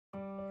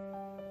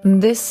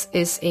This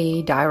is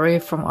a diary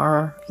from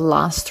our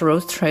last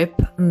road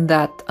trip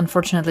that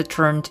unfortunately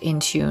turned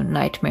into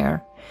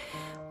nightmare.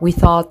 We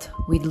thought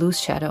we'd lose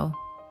Shadow,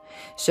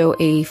 so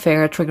a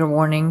fair trigger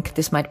warning,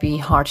 this might be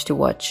hard to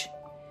watch.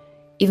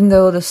 Even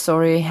though the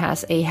story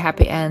has a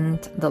happy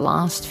end, the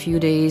last few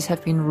days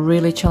have been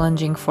really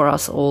challenging for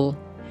us all.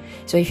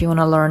 So if you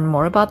want to learn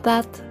more about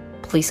that,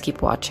 please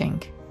keep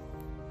watching.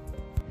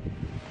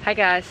 Hi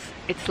guys,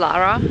 it's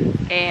Lara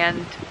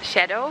and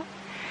Shadow.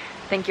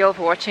 Thank you all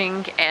for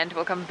watching and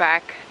welcome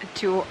back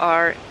to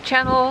our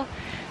channel.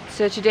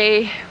 So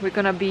today we're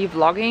gonna be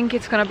vlogging.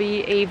 It's gonna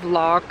be a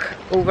vlog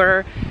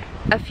over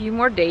a few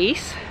more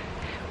days.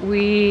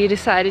 We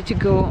decided to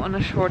go on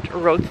a short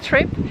road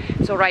trip.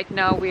 So right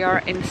now we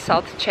are in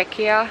South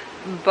Czechia,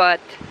 but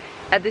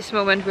at this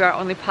moment we are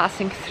only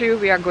passing through.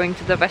 We are going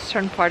to the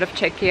western part of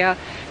Czechia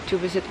to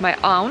visit my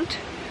aunt.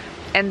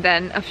 And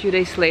then a few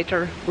days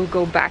later we'll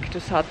go back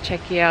to South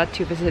Czechia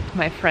to visit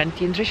my friend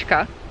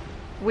Jindřiška.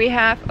 We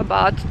have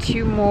about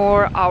 2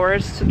 more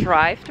hours to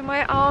drive to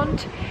my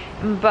aunt,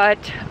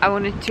 but I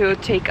wanted to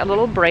take a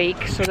little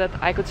break so that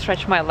I could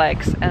stretch my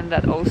legs and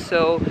that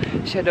also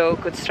Shadow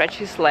could stretch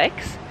his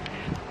legs.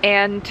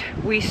 And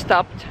we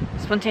stopped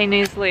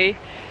spontaneously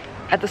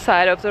at the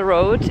side of the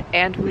road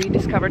and we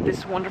discovered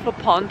this wonderful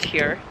pond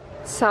here.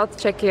 South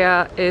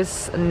Czechia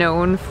is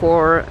known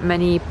for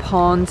many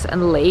ponds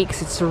and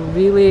lakes. It's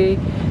really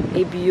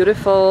a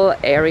beautiful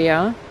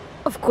area.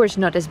 Of course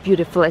not as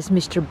beautiful as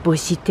Mr.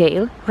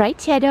 Bushytail, right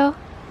Shadow?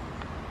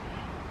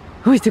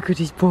 Who's the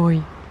goodest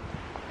boy?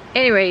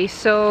 Anyway,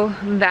 so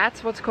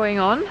that's what's going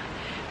on.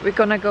 We're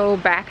gonna go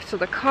back to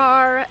the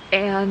car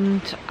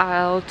and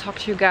I'll talk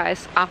to you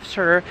guys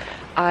after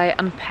I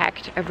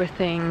unpacked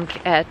everything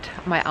at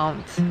my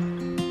aunt's.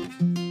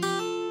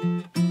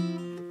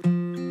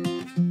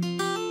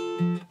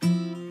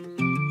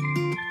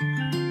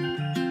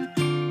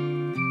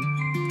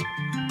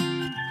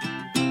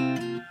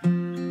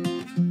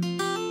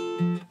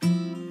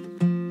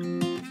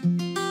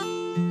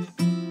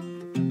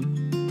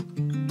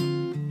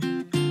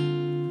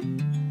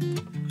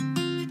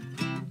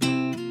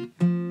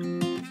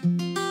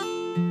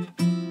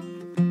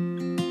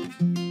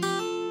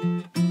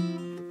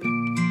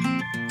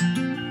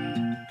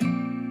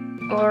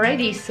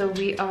 Alrighty, so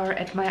we are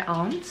at my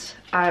aunt's.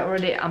 I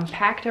already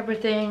unpacked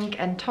everything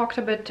and talked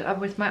a bit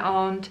with my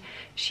aunt.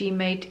 She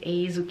made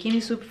a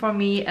zucchini soup for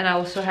me and I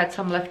also had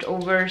some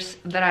leftovers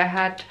that I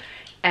had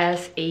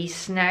as a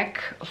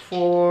snack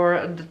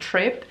for the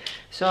trip.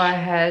 So I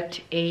had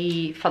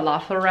a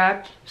falafel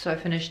wrap, so I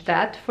finished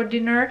that for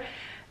dinner.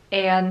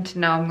 And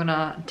now I'm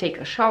gonna take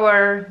a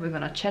shower, we're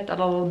gonna chat a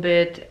little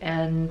bit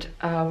and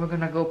we're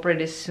gonna go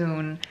pretty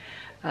soon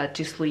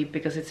to sleep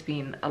because it's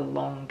been a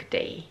long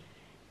day.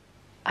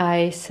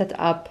 I set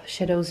up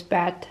Shadow's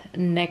bed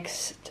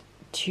next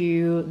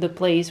to the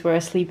place where I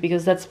sleep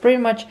because that's pretty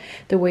much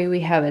the way we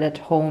have it at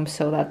home,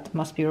 so that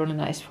must be really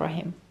nice for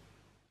him.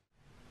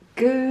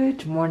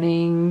 Good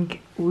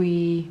morning.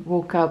 We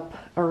woke up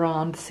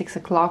around 6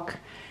 o'clock.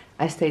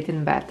 I stayed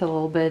in bed a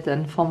little bit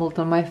and fumbled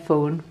on my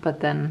phone, but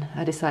then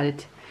I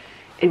decided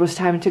it was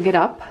time to get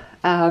up.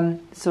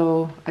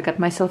 So I got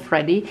myself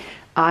ready.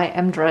 I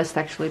am dressed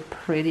actually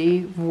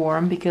pretty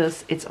warm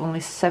because it's only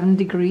 7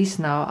 degrees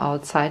now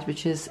outside,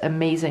 which is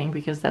amazing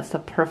because that's the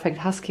perfect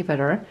husky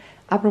weather.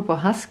 Apropos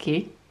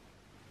husky,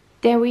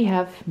 there we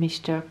have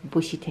Mr.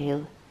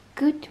 Bushytail.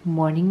 Good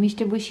morning,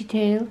 Mr.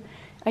 Bushytail.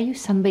 Are you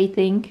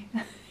sunbathing?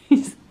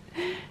 he's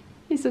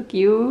so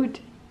cute.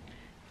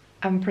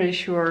 I'm pretty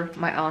sure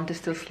my aunt is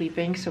still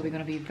sleeping, so we're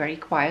gonna be very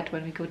quiet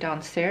when we go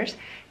downstairs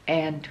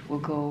and we'll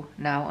go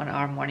now on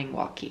our morning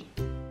walkie.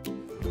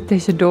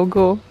 There's a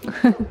doggo.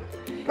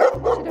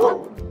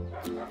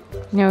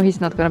 No,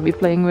 he's not gonna be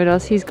playing with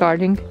us, he's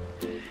guarding.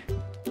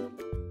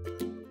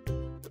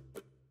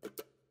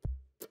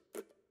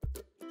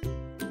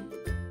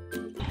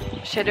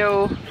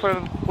 Shadow, for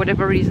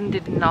whatever reason,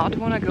 did not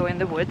want to go in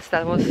the woods.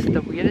 That was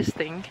the weirdest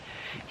thing.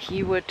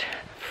 He would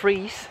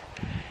freeze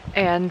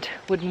and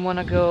wouldn't want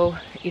to go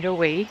either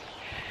way.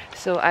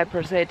 So I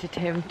persuaded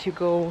him to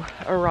go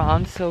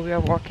around. So we are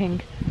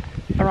walking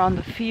around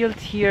the field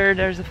here.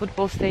 There's a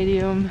football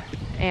stadium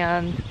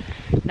and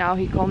now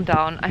he calmed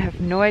down. I have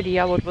no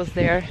idea what was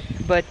there,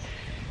 but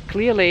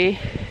clearly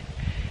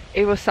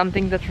it was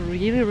something that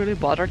really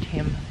bothered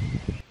him.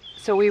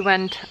 So we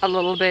went a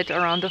little bit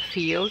around the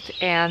field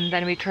and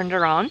then we turned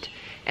around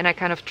and I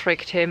kind of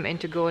tricked him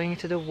into going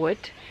to the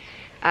wood.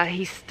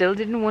 He still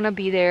didn't want to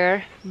be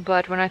there,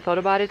 but when I thought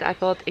about it, I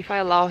thought if I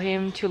allow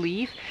him to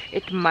leave,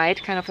 it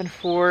might kind of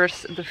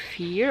enforce the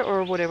fear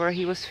or whatever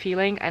he was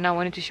feeling, and I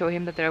wanted to show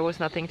him that there was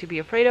nothing to be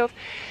afraid of.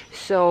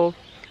 So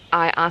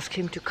I asked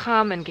him to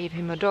come and gave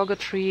him a dog a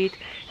treat,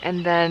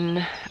 and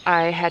then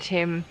I had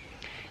him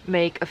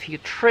make a few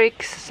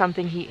tricks,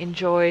 something he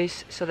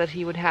enjoys, so that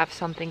he would have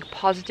something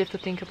positive to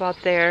think about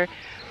there.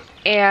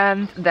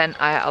 And then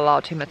I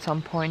allowed him at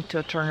some point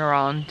to turn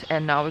around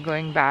and now we're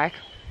going back.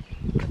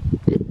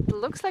 It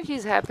looks like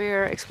he's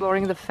happier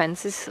exploring the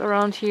fences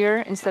around here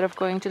instead of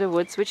going to the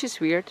woods, which is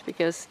weird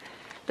because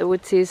the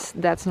Wootsies,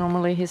 that's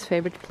normally his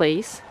favorite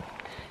place.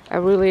 I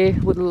really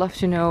would love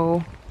to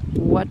know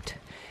what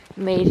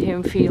made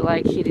him feel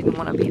like he didn't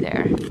want to be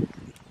there.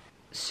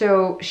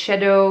 So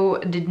Shadow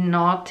did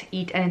not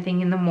eat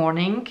anything in the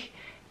morning,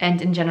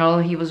 and in general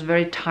he was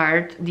very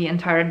tired the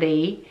entire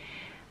day.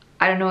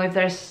 I don't know if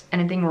there's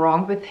anything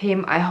wrong with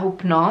him, I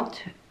hope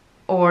not,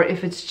 or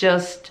if it's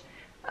just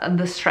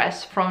the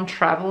stress from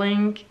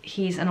traveling.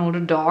 He's an older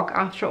dog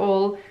after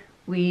all.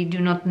 We do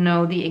not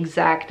know the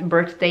exact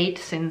birth date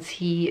since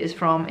he is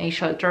from a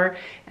shelter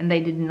and they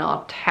did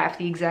not have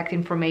the exact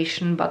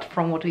information, but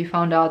from what we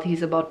found out,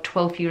 he's about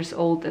 12 years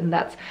old, and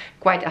that's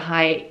quite a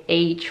high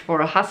age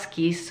for a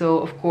husky, so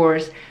of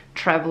course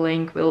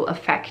traveling will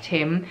affect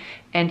him.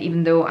 And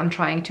even though I'm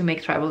trying to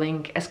make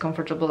traveling as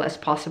comfortable as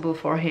possible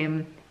for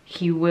him,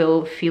 he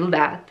will feel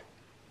that.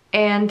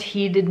 And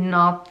he did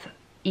not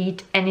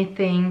eat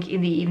anything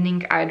in the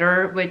evening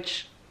either,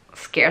 which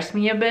scares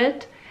me a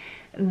bit.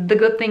 The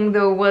good thing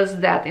though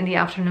was that in the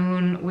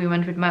afternoon we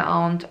went with my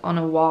aunt on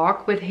a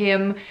walk with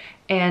him,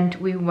 and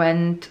we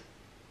went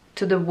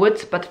to the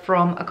woods but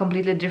from a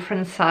completely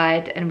different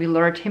side, and we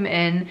lured him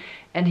in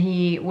and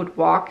he would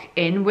walk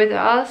in with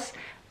us.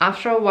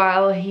 After a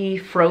while he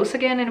froze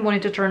again and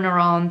wanted to turn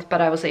around, but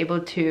I was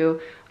able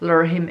to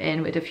lure him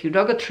in with a few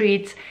doggo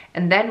treats.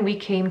 And then we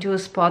came to a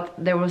spot,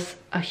 there was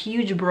a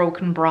huge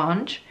broken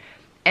branch,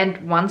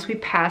 and once we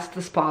passed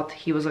the spot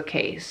he was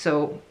okay.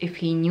 So if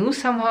he knew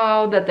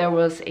somehow that there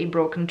was a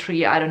broken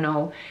tree, I don't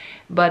know,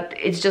 but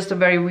it's just a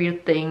very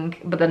weird thing.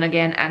 But then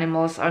again,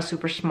 animals are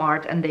super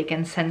smart and they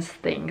can sense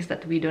things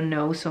that we don't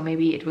know, so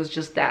maybe it was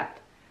just that.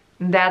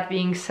 That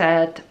being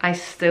said, I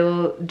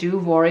still do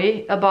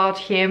worry about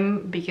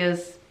him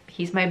because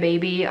he's my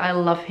baby, I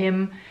love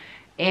him,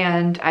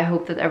 and I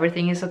hope that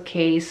everything is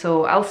okay.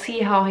 So I'll see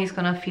how he's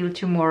gonna feel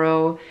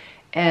tomorrow,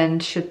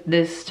 and should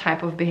this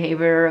type of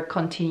behavior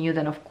continue,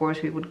 then of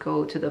course we would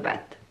go to the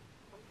vet.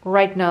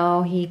 Right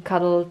now he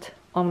cuddled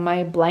on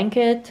my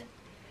blanket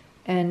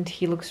and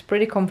he looks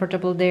pretty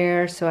comfortable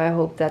there, so I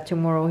hope that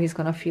tomorrow he's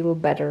gonna feel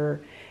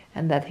better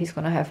and that he's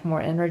gonna have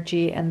more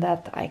energy and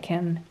that I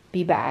can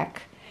be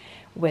back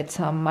with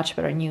some much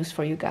better news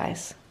for you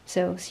guys.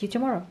 So see you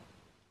tomorrow.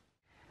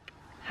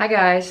 Hi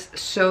guys,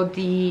 so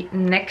the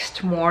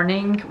next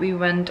morning we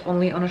went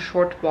only on a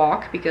short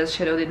walk because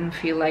Shadow didn't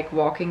feel like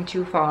walking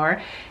too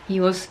far. He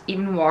was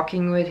even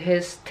walking with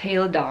his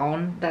tail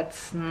down.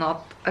 That's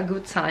not a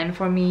good sign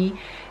for me,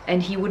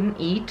 and he wouldn't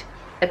eat.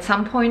 At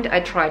some point I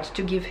tried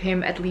to give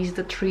him at least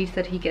the treat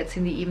that he gets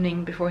in the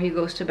evening before he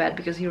goes to bed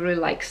because he really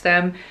likes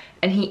them,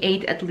 and he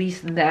ate at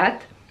least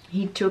that.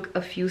 He took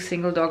a few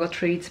single doggo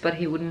treats, but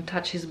he wouldn't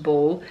touch his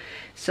bowl,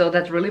 so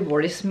that really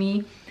worries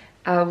me.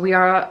 We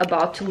are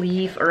about to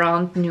leave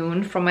around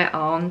noon from my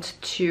aunt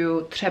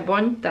to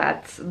Třeboň,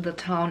 that's the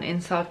town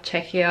in South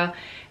Czechia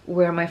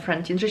where my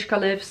friend Jindřiška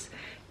lives,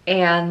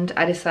 and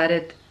I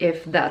decided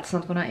if that's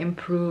not gonna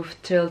improve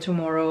till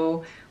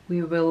tomorrow,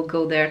 we will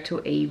go there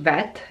to a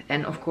vet,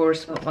 and of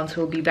course once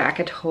we'll be back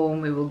at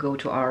home we will go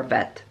to our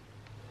vet.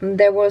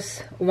 There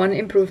was one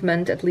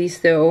improvement at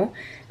least though.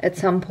 At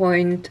some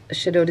point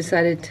Shadow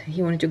decided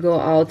he wanted to go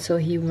out, so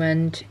he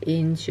went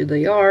into the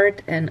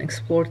yard and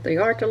explored the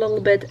yard a little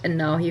bit, and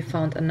now he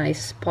found a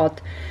nice spot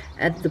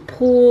at the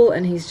pool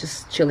and he's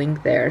just chilling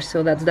there.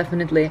 So that's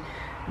definitely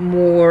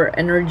more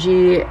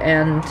energy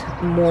and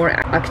more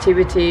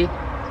activity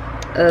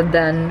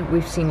than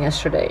we've seen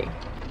yesterday.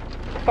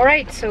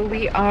 Alright, so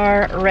we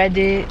are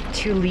ready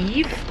to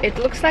leave. It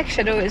looks like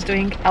Shadow is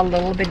doing a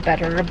little bit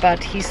better,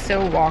 but he's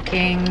still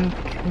walking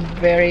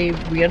very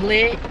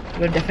weirdly.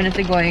 We're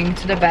definitely going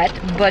to the vet,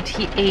 but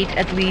he ate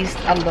at least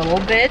a little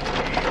bit,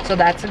 so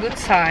that's a good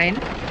sign.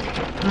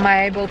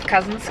 My both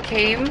cousins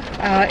came.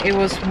 It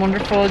was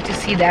wonderful to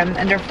see them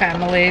and their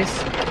families.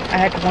 I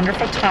had a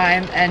wonderful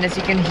time, and as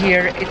you can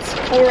hear, it's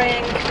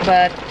pouring,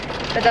 but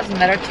that doesn't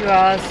matter to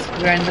us.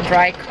 We're in the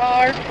dry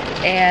car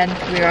and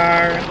we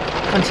are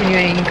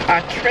continuing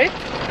our trip,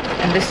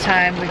 and this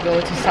time we go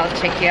to South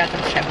Czechia to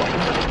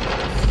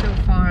Třeboň.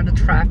 So far the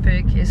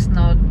traffic is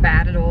not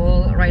bad at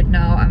all. Right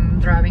now I'm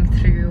driving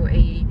through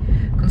a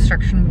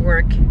construction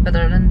work, but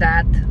other than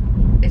that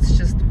it's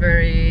just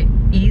very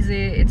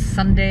easy. It's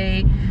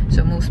Sunday,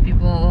 so most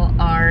people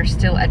are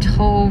still at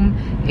home.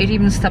 It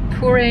even stopped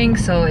pouring,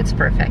 so it's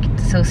perfect.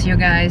 So see you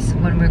guys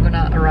when we're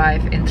gonna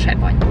arrive in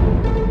Třeboň.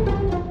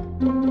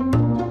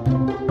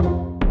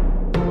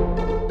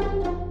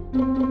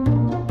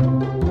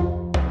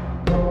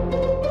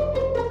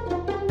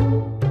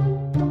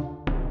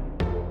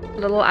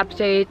 Little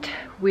update,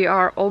 we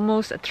are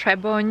almost at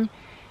Třeboň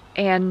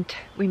and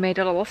we made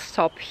a little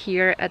stop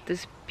here at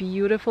this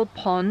beautiful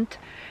pond,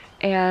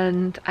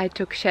 and I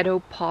took Shadow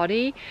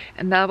potty,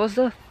 and that was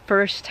the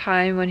first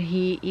time when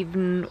he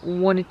even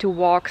wanted to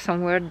walk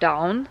somewhere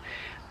down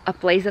a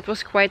place that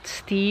was quite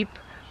steep.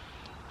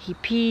 He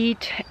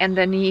peed and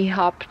then he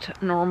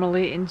hopped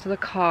normally into the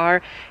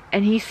car,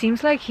 and he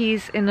seems like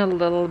he's in a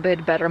little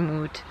bit better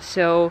mood,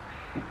 so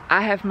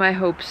I have my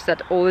hopes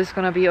that all is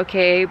gonna be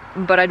okay,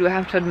 but I do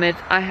have to admit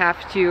I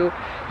have to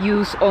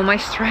use all my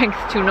strength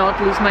to not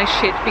lose my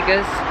shit,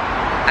 because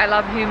I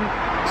love him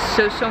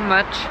so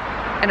much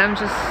and I'm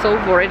just so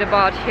worried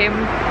about him.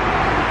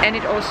 And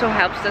it also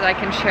helps that I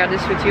can share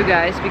this with you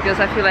guys, because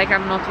I feel like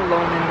I'm not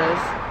alone in this.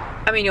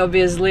 I mean,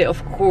 obviously,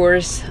 of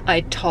course,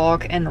 I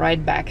talk and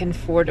write back and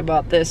forth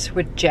about this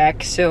with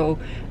Jack, so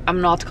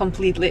I'm not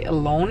completely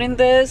alone in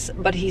this,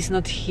 but he's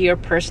not here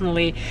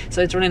personally,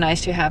 so it's really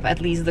nice to have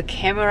at least the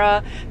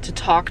camera to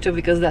talk to,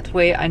 because that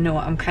way I know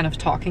I'm kind of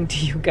talking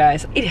to you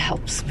guys. It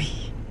helps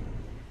me.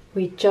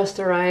 We just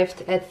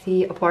arrived at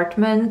the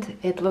apartment.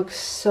 It looks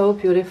so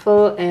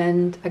beautiful,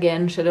 and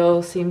again,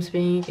 Shadow seems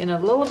being in a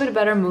little bit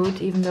better mood,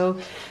 even though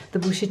the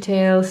bushy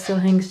tail still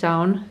hangs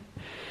down.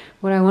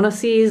 What I want to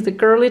see is the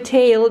curly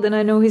tail, then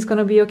I know he's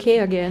gonna be okay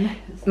again.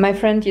 My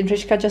friend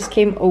Jindřiška just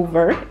came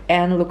over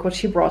and look what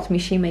she brought me.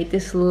 She made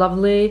this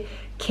lovely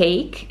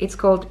cake. It's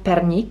called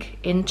perník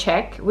in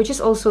Czech, which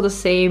is also the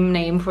same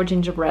name for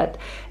gingerbread.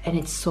 And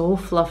it's so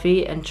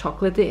fluffy and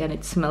chocolatey and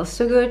it smells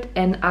so good.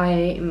 And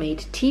I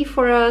made tea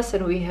for us,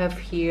 and we have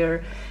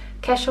here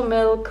cashew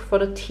milk for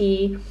the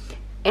tea.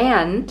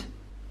 And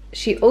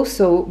she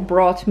also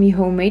brought me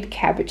homemade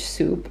cabbage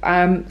soup.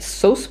 I'm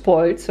so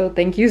spoiled, so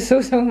thank you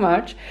so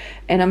much.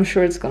 And I'm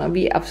sure it's gonna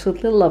be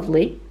absolutely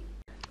lovely.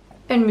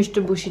 And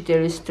Mr.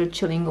 Bushytail is still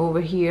chilling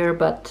over here,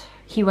 but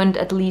he went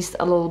at least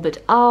a little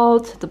bit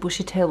out. The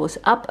Bushytail was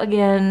up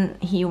again.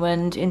 He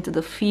went into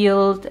the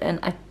field and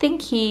I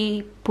think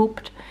he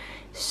pooped.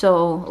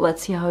 So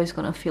let's see how he's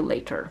gonna feel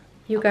later.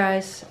 You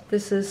guys,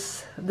 this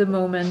is the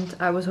moment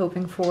I was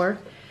hoping for.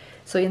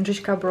 So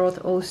Jindřiška brought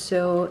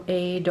also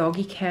a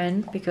doggy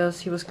can,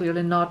 because he was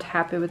clearly not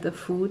happy with the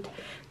food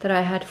that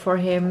I had for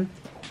him.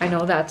 I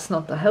know that's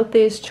not the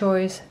healthiest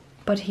choice,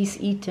 but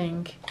he's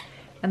eating,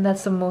 and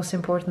that's the most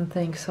important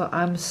thing. So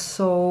I'm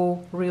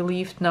so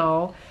relieved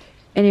now.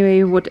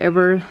 Anyway,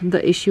 whatever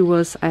the issue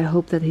was, I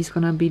hope that he's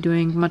gonna be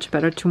doing much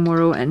better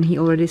tomorrow, and he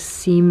already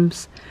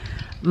seems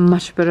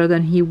much better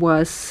than he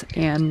was,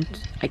 and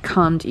I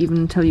can't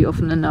even tell you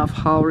often enough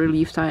how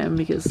relieved I am,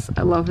 because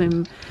I love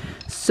him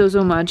so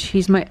much.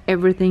 He's my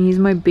everything, he's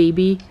my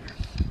baby,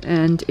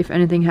 and if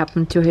anything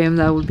happened to him,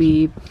 that would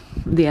be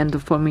the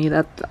end for me.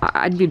 That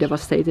I'd be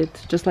devastated,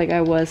 just like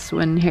I was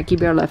when Heki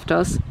Bear left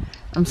us.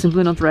 I'm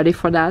simply not ready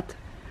for that.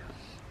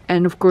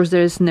 And of course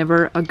there is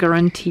never a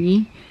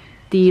guarantee.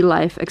 The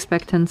life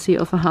expectancy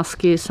of a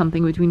husky is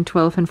something between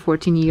 12 and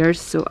 14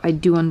 years, so I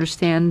do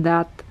understand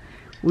that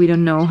we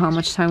don't know how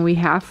much time we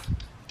have,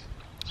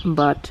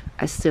 but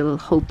I still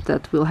hope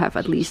that we'll have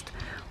at least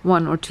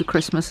 1 or 2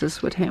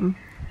 Christmases with him.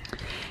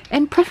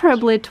 And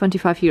preferably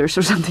 25 years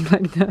or something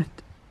like that.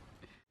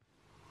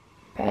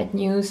 Bad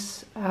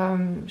news,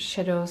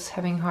 Shadow's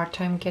having a hard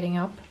time getting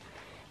up.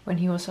 When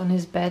he was on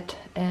his bed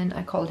and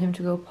I called him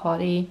to go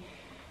potty,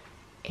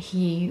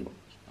 he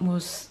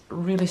was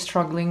really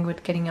struggling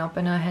with getting up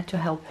and I had to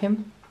help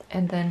him.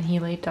 And then he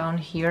laid down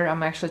here.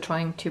 I'm actually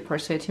trying to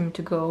persuade him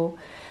to go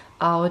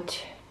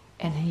out,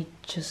 and he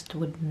just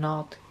would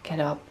not get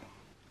up.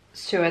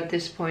 So at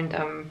this point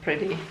I'm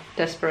pretty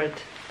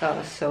desperate,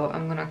 so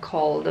I'm gonna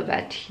call the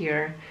vet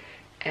here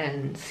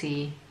and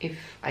see if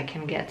I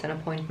can get an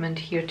appointment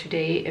here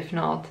today. If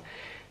not,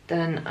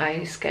 then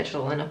I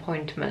schedule an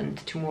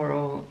appointment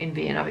tomorrow in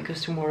Vienna,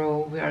 because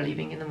tomorrow we are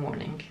leaving in the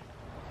morning.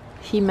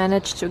 He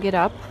managed to get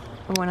up.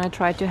 When I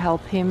tried to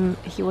help him,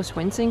 he was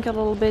wincing a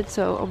little bit,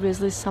 so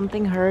obviously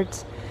something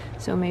hurts.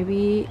 So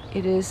maybe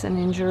it is an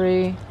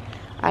injury,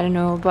 I don't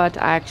know,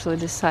 but I actually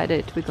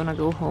decided we're gonna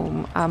go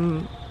home.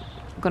 I'm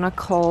gonna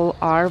call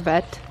our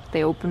vet.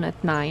 They open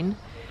at 9,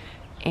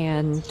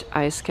 and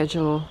I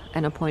schedule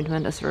an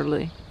appointment as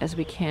early as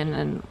we can,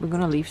 and we're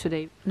gonna leave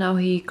today. Now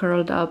he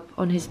curled up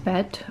on his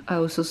bed. I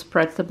also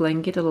spread the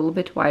blanket a little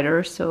bit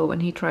wider, so when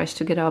he tries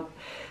to get up,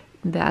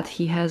 that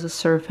he has a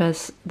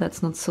surface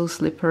that's not so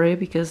slippery,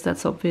 because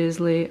that's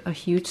obviously a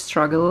huge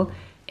struggle.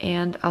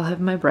 And I'll have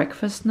my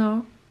breakfast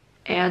now.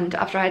 And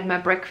after I had my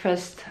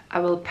breakfast, I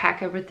will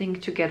pack everything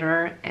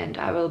together and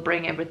I will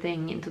bring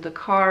everything into the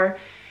car.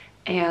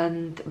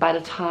 And by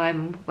the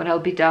time when I'll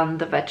be done,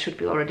 the vet should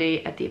be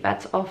already at the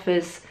vet's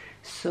office.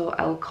 So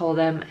I'll call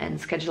them and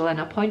schedule an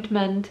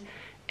appointment.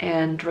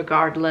 And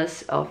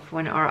regardless of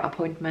when our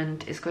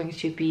appointment is going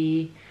to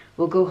be,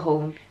 we'll go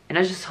home. And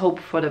I just hope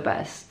for the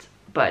best.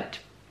 But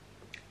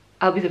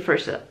I'll be the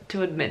first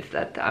to admit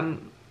that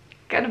I'm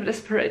kind of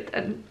desperate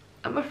and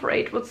I'm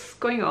afraid what's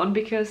going on,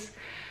 because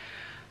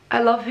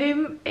I love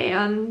him,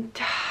 and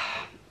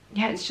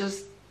yeah,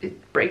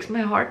 it breaks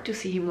my heart to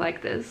see him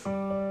like this.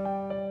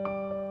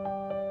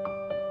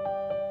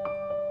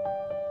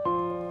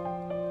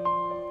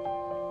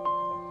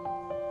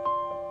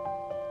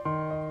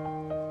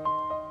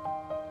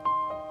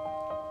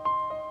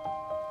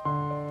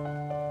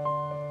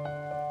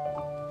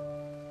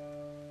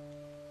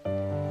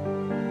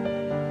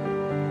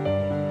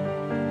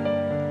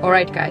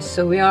 Alright guys,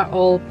 so we are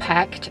all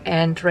packed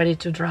and ready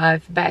to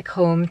drive back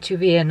home to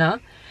Vienna.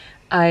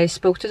 I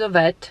spoke to the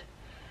vet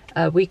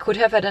We could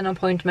have had an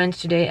appointment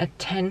today at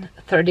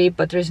 10:30,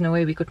 but there's no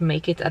way we could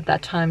make it at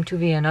that time to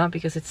Vienna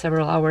because it's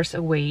several hours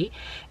away.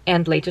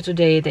 And later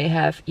today they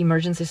have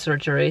emergency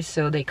surgery,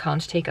 so they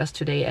can't take us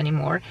today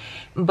anymore.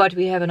 But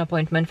we have an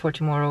appointment for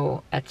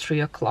tomorrow at 3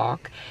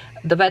 o'clock.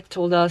 The vet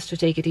told us to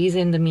take it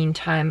easy in the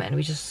meantime, and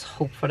we just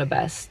hope for the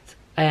best.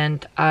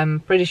 And I'm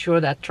pretty sure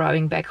that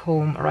driving back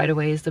home right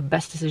away is the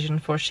best decision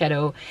for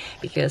Shadow,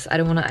 because I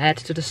don't want to add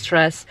to the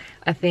stress.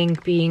 I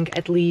think being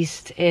at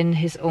least in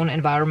his own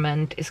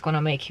environment is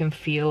gonna make him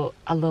feel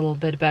a little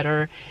bit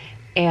better.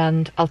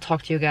 And I'll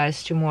talk to you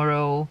guys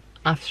tomorrow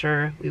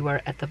after we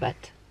were at the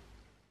vet.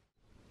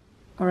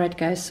 Alright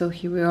guys, so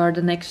here we are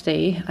the next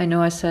day. I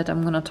know I said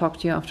I'm gonna talk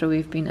to you after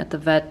we've been at the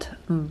vet,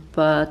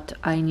 but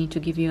I need to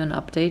give you an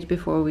update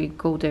before we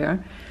go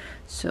there.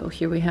 So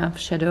here we have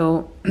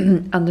Shadow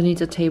underneath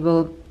the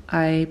table.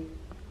 I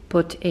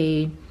put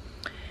a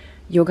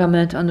yoga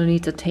mat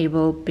underneath the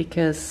table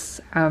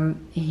because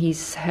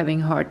he's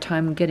having a hard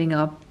time getting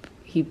up.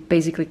 He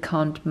basically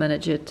can't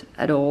manage it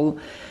at all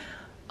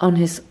on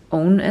his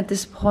own at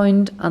this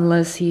point,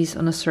 unless he's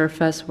on a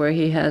surface where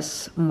he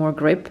has more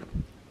grip.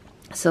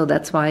 So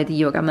that's why the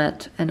yoga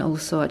mat, and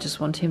also I just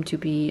want him to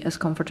be as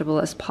comfortable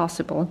as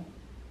possible.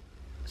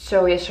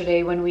 So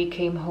yesterday when we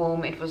came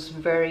home, it was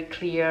very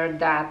clear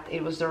that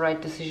it was the right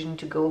decision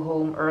to go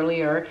home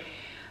earlier.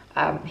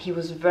 He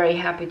was very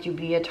happy to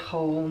be at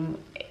home.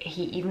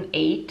 He even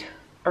ate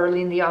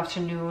early in the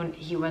afternoon.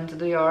 He went to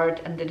the yard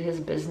and did his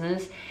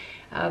business.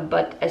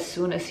 But as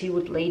soon as he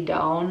would lay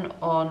down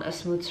on a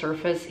smooth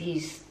surface,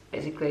 he's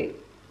basically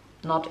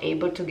not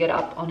able to get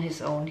up on his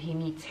own. He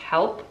needs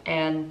help,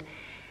 and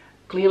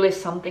clearly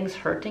something's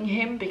hurting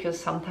him, because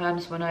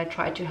sometimes when I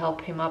try to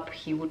help him up,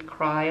 he would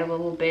cry a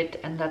little bit,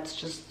 and that's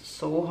just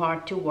so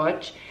hard to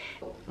watch.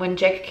 When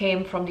Jack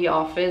came from the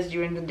office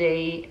during the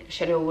day,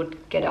 Shadow would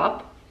get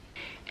up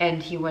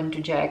and he went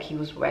to Jack. He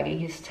was wagging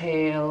his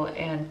tail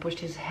and pushed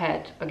his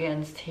head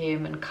against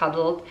him and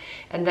cuddled,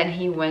 and then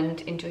he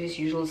went into his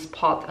usual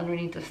spot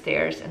underneath the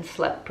stairs and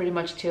slept pretty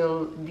much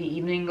till the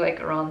evening,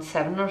 like around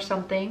 7 or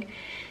something.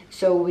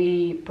 So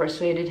we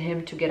persuaded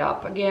him to get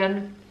up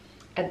again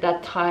at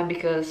that time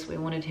because we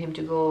wanted him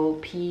to go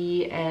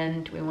pee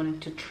and we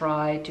wanted to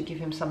try to give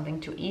him something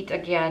to eat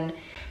again.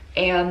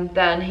 And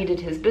then he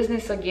did his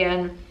business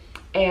again,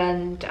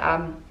 and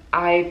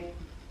I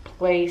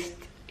placed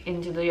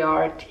into the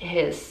yard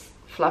his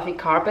fluffy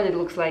carpet. It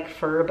looks like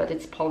fur, but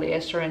it's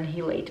polyester, and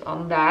he laid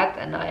on that,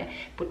 and I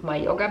put my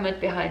yoga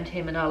mat behind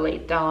him and I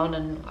laid down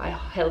and I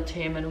held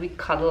him and we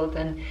cuddled,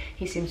 and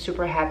he seemed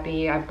super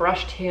happy. I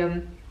brushed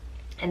him,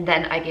 and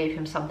then I gave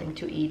him something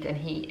to eat, and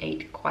he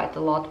ate quite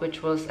a lot,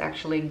 which was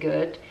actually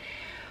good.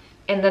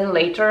 And then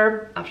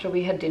later, after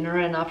we had dinner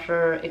and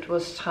after it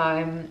was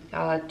time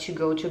to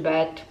go to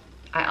bed,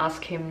 I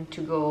asked him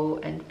to go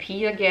and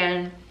pee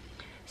again.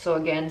 So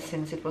again,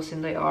 since it was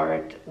in the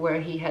yard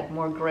where he had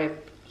more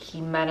grip, he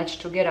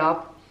managed to get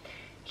up.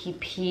 He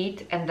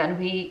peed, and then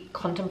we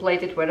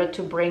contemplated whether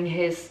to bring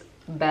his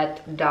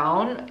bed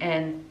down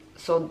and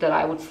so that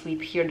I would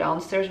sleep here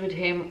downstairs with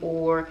him,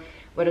 or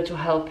whether to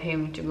help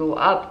him to go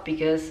up,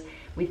 because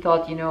we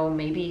thought, you know,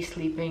 maybe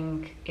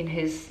sleeping in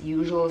his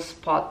usual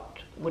spot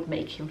would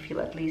make him feel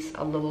at least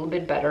a little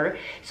bit better.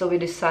 So we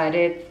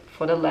decided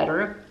for the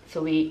latter.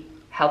 So we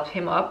helped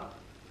him up,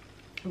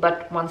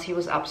 but once he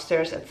was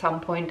upstairs, at some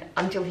point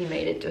until he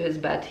made it to his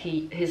bed,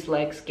 his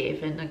legs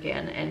gave in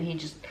again, and he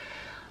just,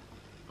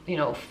 you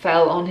know,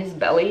 fell on his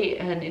belly,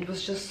 and it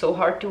was just so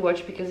hard to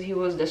watch because he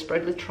was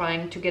desperately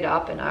trying to get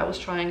up and I was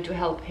trying to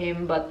help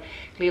him, but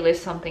clearly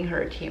something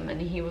hurt him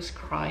and he was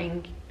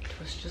crying.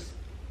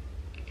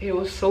 It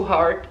was so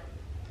hard.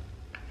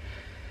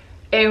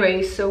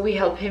 Anyway, so we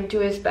helped him to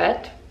his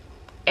bed,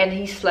 and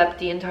he slept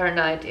the entire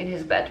night in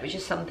his bed, which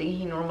is something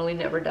he normally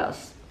never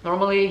does.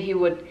 Normally he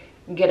would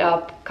get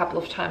up a couple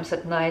of times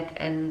at night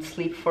and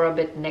sleep for a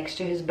bit next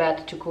to his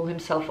bed to cool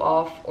himself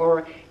off,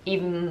 or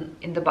even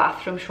in the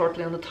bathroom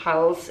shortly on the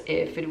tiles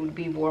if it would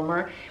be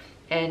warmer.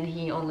 And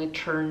he only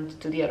turned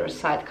to the other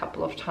side a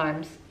couple of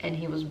times, and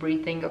he was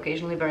breathing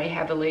occasionally very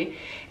heavily.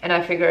 And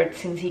I figured,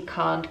 since he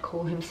can't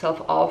cool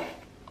himself off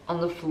on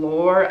the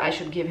floor, I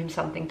should give him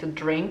something to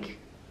drink,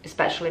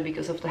 especially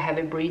because of the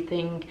heavy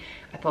breathing.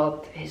 I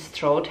thought his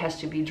throat has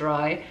to be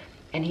dry.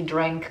 And he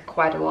drank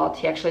quite a lot.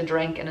 He actually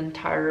drank an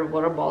entire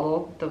water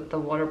bottle, the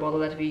water bottle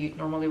that we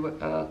normally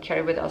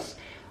carry with us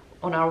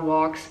on our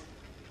walks,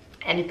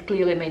 and it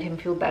clearly made him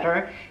feel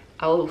better.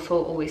 I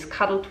also always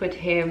cuddled with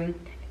him,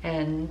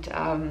 and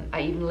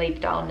I even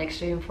laid down next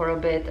to him for a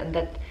bit, and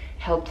that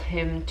helped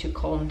him to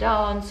calm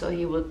down, so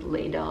he would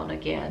lay down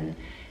again,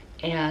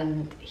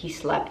 and he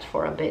slept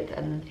for a bit,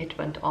 and it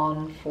went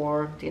on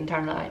for the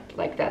entire night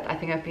like that. I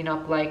think I've been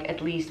up like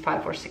at least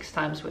 5 or 6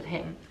 times with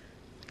him.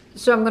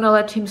 So I'm gonna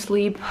let him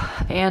sleep,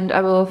 and I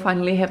will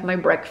finally have my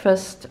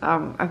breakfast.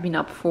 I've been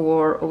up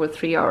for over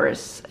 3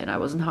 hours and I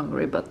wasn't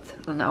hungry, but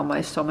now my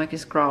stomach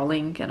is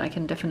growling and I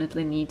can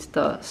definitely need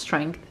the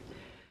strength.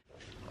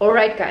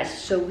 Alright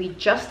guys, so we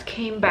just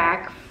came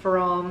back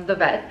from the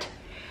vet.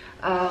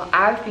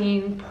 I've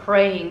been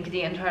praying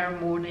the entire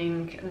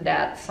morning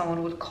that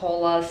someone would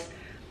call us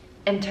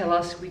and tell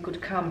us we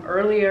could come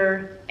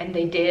earlier, and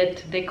they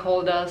did. They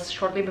called us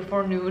shortly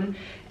before noon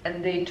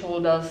and they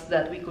told us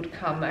that we could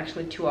come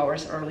actually 2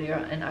 hours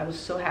earlier, and I was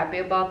so happy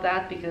about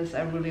that because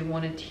I really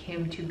wanted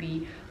him to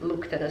be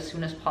looked at as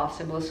soon as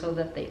possible so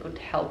that they could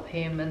help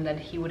him and that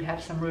he would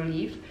have some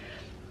relief.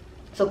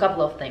 So a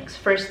couple of things.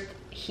 First,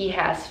 he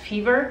has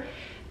fever,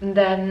 and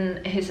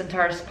then his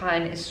entire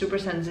spine is super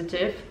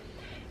sensitive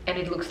and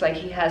it looks like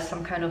he has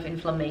some kind of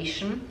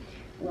inflammation,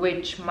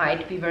 which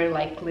might be very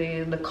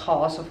likely the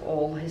cause of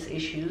all his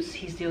issues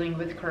he's dealing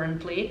with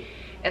currently.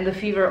 And the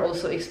fever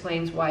also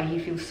explains why he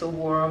feels so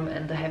warm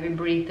and the heavy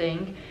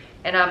breathing.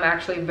 And I'm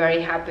actually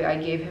very happy I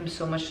gave him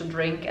so much to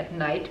drink at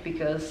night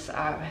because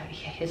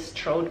his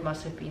throat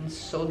must have been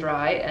so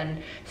dry,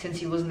 and since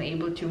he wasn't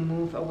able to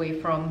move away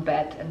from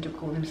bed and to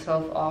cool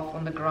himself off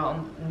on the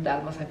ground,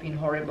 that must have been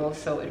horrible.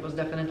 So it was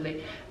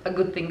definitely a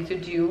good thing to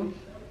do.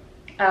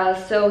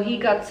 So he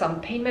got some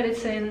pain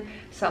medicine,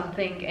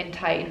 something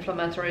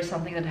anti-inflammatory,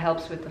 something that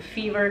helps with the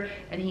fever,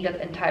 and he got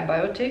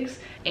antibiotics.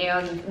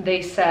 And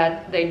they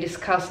said, they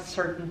discussed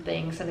certain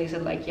things, and they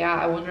said like, yeah,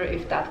 I wonder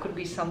if that could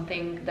be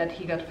something that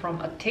he got from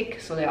a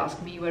tick. So they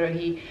asked me whether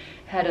he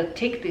had a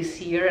tick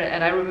this year,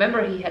 and I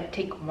remember he had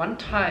tick one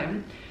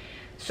time.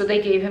 So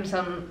they gave him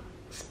some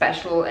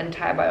special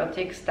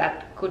antibiotics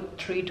that could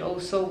treat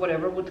also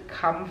whatever would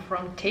come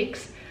from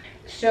ticks.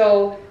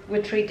 So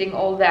we're treating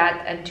all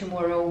that, and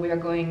tomorrow we are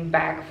going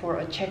back for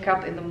a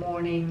checkup in the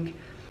morning.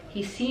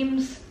 He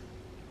seems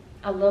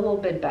a little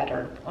bit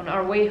better. On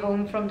our way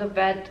home from the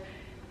vet,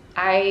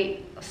 I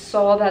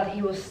saw that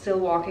he was still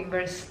walking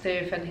very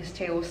stiff and his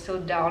tail was still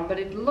down, but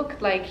it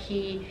looked like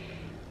he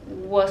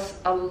was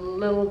a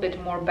little bit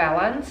more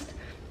balanced.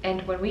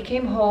 And when we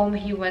came home,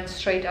 he went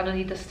straight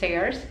underneath the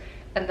stairs,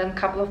 and then a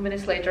couple of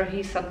minutes later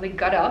he suddenly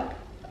got up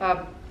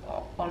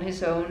on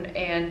his own,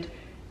 and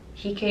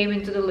he came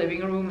into the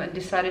living room and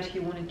decided he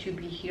wanted to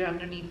be here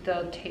underneath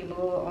the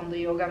table on the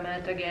yoga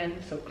mat again.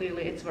 So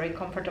clearly it's very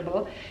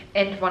comfortable.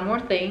 And one more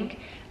thing,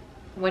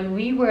 when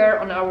we were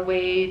on our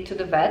way to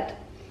the vet,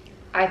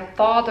 I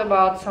thought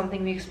about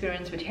something we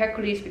experienced with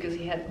Hercules because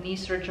he had knee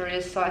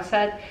surgeries. So I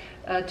said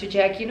to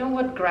Jack, you know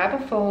what, grab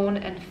a phone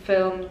and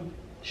film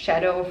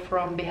Shadow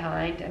from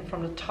behind and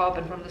from the top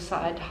and from the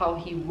side how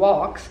he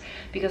walks,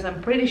 because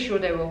I'm pretty sure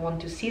they will want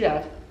to see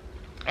that.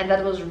 And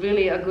that was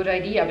really a good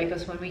idea,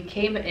 because when we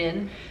came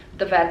in,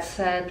 the vet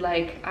said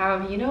like,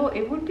 you know,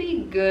 it would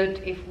be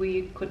good if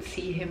we could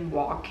see him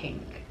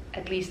walking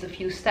at least a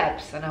few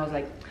steps. And I was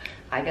like,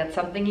 I got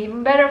something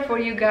even better for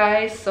you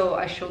guys. So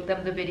I showed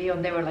them the video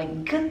and they were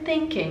like, good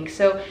thinking.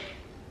 So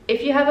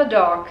if you have a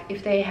dog,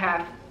 if they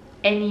have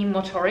any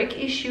motoric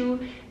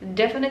issue,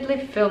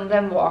 definitely film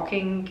them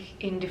walking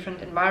in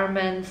different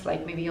environments,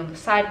 like maybe on the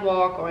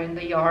sidewalk or in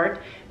the yard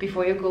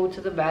before you go to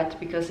the vet,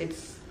 because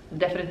it's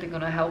definitely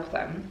gonna help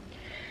them.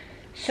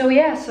 So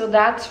yeah, so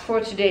that's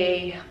for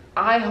today.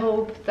 I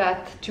hope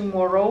that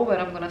tomorrow when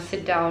I'm gonna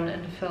sit down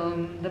and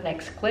film the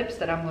next clips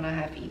that I'm gonna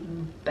have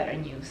even better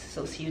news.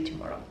 So see you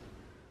tomorrow.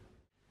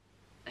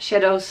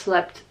 Shadow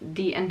slept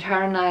the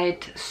entire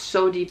night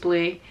so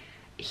deeply.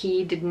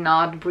 He did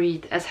not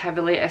breathe as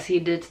heavily as he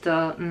did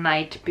the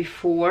night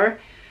before,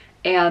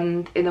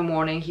 and in the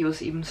morning he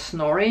was even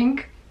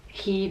snoring.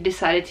 He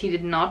decided he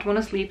did not want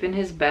to sleep in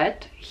his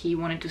bed. He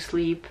wanted to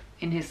sleep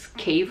in his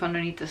cave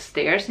underneath the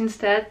stairs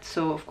instead.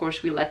 So of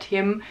course we let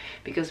him,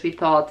 because we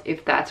thought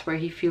if that's where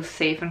he feels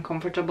safe and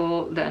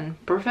comfortable, then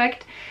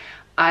perfect.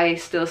 I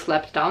still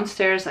slept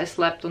downstairs. I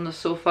slept on the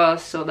sofa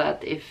so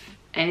that if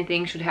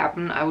anything should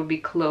happen I would be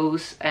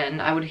close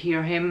and I would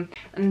hear him.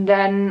 And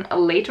then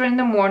later in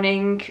the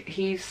morning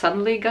he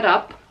suddenly got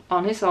up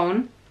on his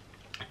own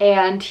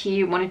and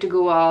he wanted to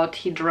go out.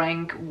 He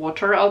drank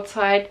water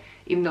outside.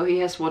 Even though he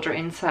has water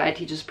inside,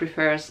 he just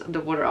prefers the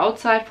water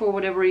outside for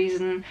whatever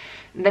reason.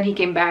 And then he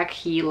came back,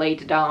 he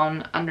laid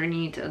down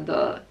underneath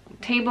the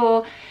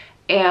table,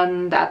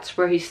 and that's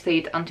where he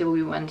stayed until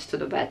we went to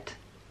the vet.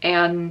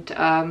 And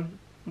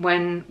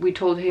when we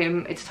told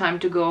him it's time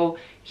to go,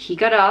 he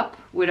got up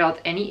without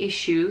any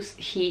issues.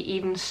 He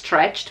even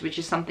stretched, which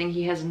is something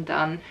he hasn't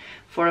done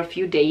for a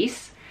few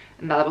days,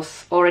 and that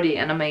was already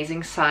an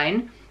amazing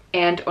sign.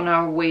 And on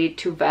our way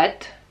to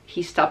vet,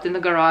 he stopped in the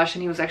garage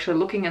and he was actually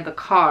looking at the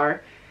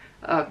car,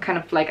 kind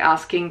of like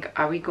asking,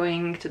 are we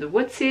going to the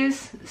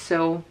woodsies?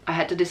 So I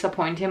had to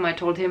disappoint him. I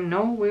told him,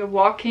 no, we're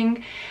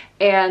walking.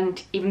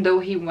 And even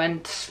though he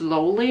went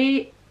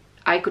slowly,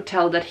 I could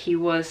tell that he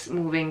was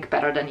moving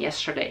better than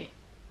yesterday.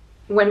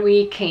 When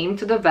we came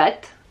to the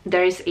vet,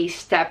 there is a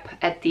step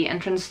at the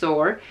entrance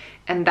door,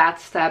 and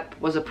that step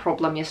was a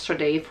problem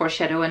yesterday for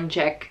Shadow, and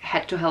Jack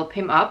had to help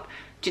him up.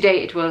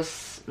 Today it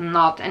was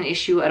not an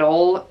issue at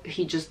all.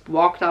 He just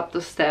walked up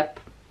the step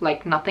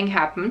like nothing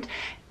happened,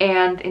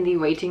 and in the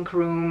waiting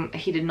room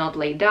he did not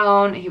lay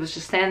down. He was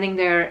just standing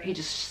there. He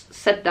just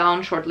sat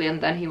down shortly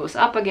and then he was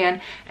up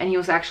again, and he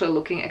was actually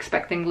looking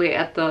expectantly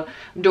at the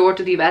door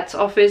to the vet's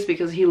office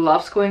because he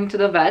loves going to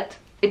the vet.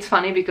 It's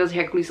funny because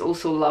Hercules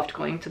also loved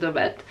going to the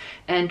vet,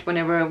 and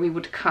whenever we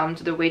would come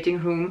to the waiting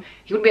room,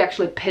 he would be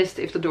actually pissed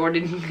if the door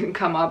didn't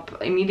come up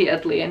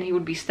immediately, and he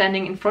would be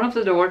standing in front of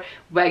the door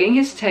wagging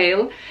his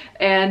tail,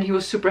 and he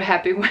was super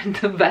happy when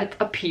the vet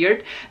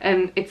appeared.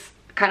 And it's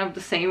kind of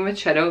the same with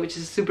Shadow, which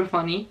is super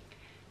funny.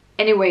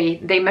 Anyway,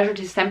 they measured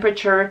his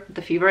temperature,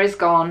 the fever is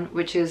gone,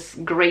 which is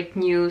great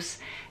news,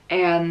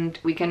 and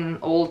we can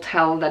all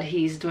tell that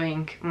he's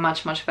doing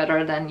much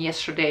better than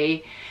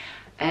yesterday.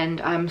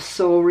 And I'm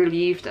so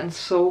relieved and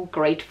so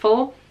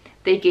grateful.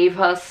 They gave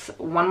us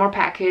one more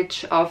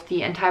package of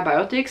the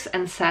antibiotics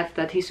and said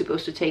that he's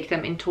supposed to take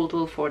them in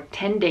total for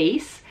 10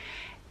 days.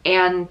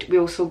 And we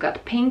also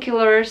got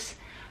painkillers,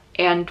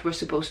 and we're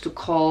supposed to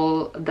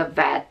call the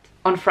vet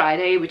on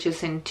Friday, which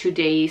is in 2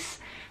 days,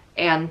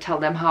 and tell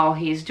them how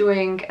he's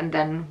doing, and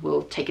then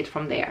we'll take it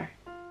from there.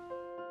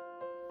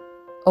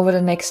 Over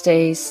the next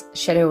days,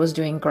 Shadow was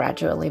doing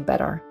gradually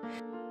better.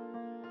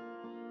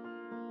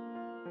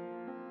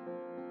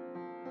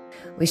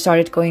 We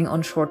started going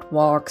on short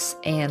walks,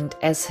 and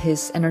as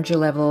his energy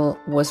level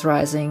was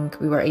rising,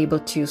 we were able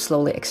to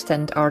slowly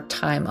extend our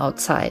time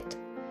outside.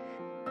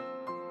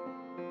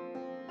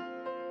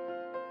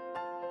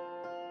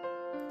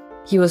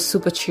 He was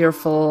super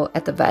cheerful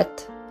at the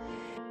vet,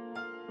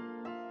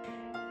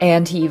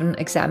 and he even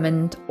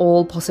examined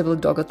all possible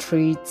doggo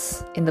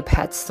treats in the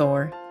pet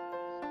store.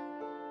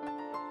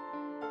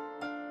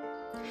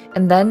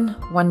 And then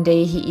one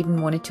day he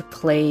even wanted to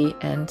play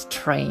and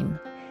train.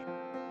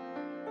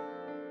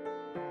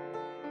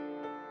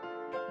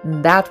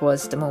 That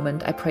was the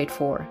moment I prayed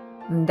for.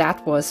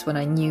 That was when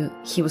I knew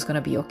he was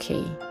gonna be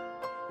okay.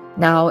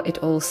 Now it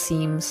all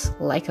seems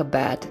like a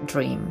bad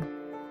dream.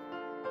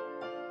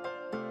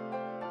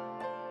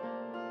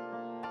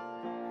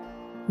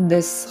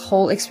 This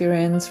whole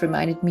experience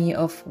reminded me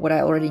of what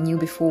I already knew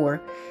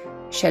before.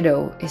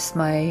 Shadow is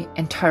my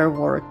entire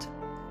world.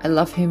 I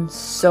love him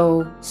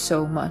so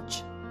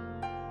much.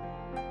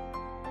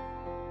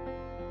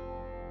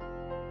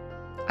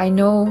 I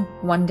know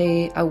one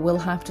day I will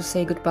have to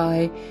say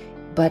goodbye,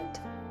 but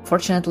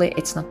fortunately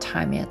it's not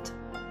time yet.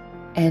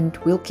 And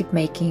we'll keep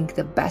making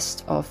the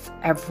best of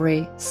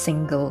every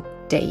single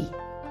day.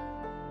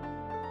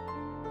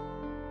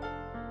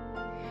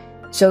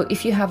 So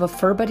if you have a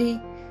fur buddy,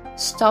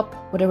 stop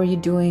whatever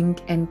you're doing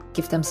and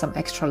give them some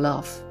extra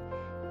love,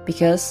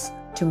 because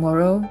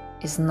tomorrow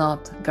is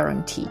not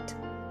guaranteed.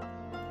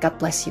 God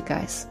bless you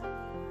guys.